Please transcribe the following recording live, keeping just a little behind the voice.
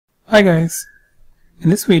Hi guys, in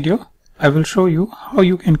this video I will show you how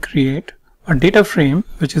you can create a data frame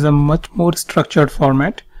which is a much more structured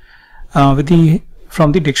format from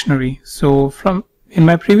the dictionary. So in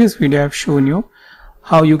my previous video I have shown you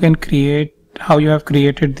how you have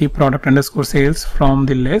created the product underscore sales from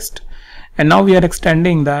the list, and now we are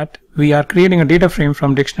extending that. We are creating a data frame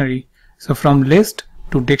from dictionary. So from list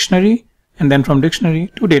to dictionary, and then from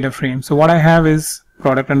dictionary to data frame. So what I have is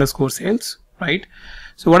product underscore sales, right?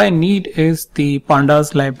 So what I need is the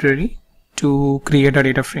Pandas library to create a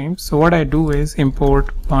data frame. So what I do is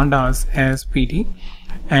import Pandas as PD,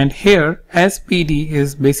 and here as PD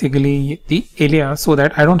is basically the alias, so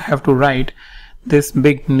that I don't have to write this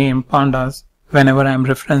big name Pandas whenever I'm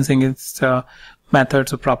referencing its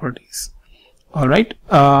methods or properties. Alright,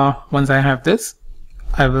 once I have this,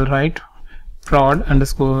 I will write prod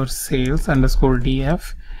underscore sales underscore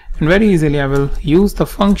df, and very easily I will use the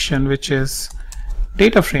function which is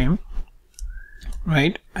data frame,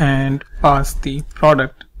 right, and pass the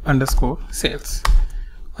product underscore sales.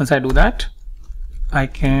 Once I do that, I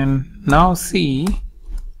can now see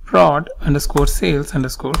prod underscore sales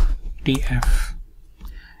underscore df,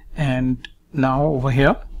 and now over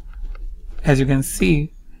here, as you can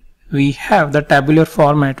see, we have the tabular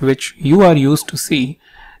format which you are used to see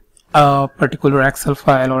a particular Excel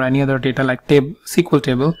file or any other data like SQL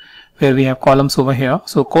table, where we have columns over here.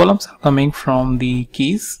 So columns are coming from the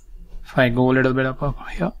keys. If I go a little bit up over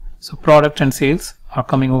here, so product and sales are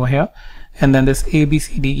coming over here, and then this A, B,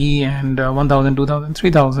 C, D, E, and 1000, 2000,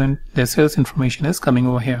 3000, their sales information is coming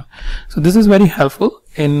over here. So this is very helpful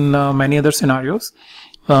in many other scenarios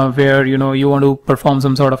where you want to perform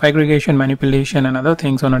some sort of aggregation, manipulation, and other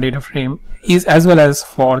things on a data frame, as well as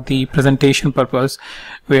for the presentation purpose,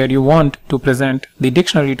 where you want to present the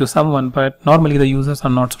dictionary to someone, but normally the users are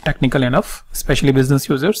not so technical enough, especially business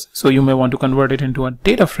users. So you may want to convert it into a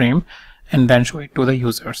data frame and then show it to the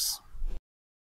users.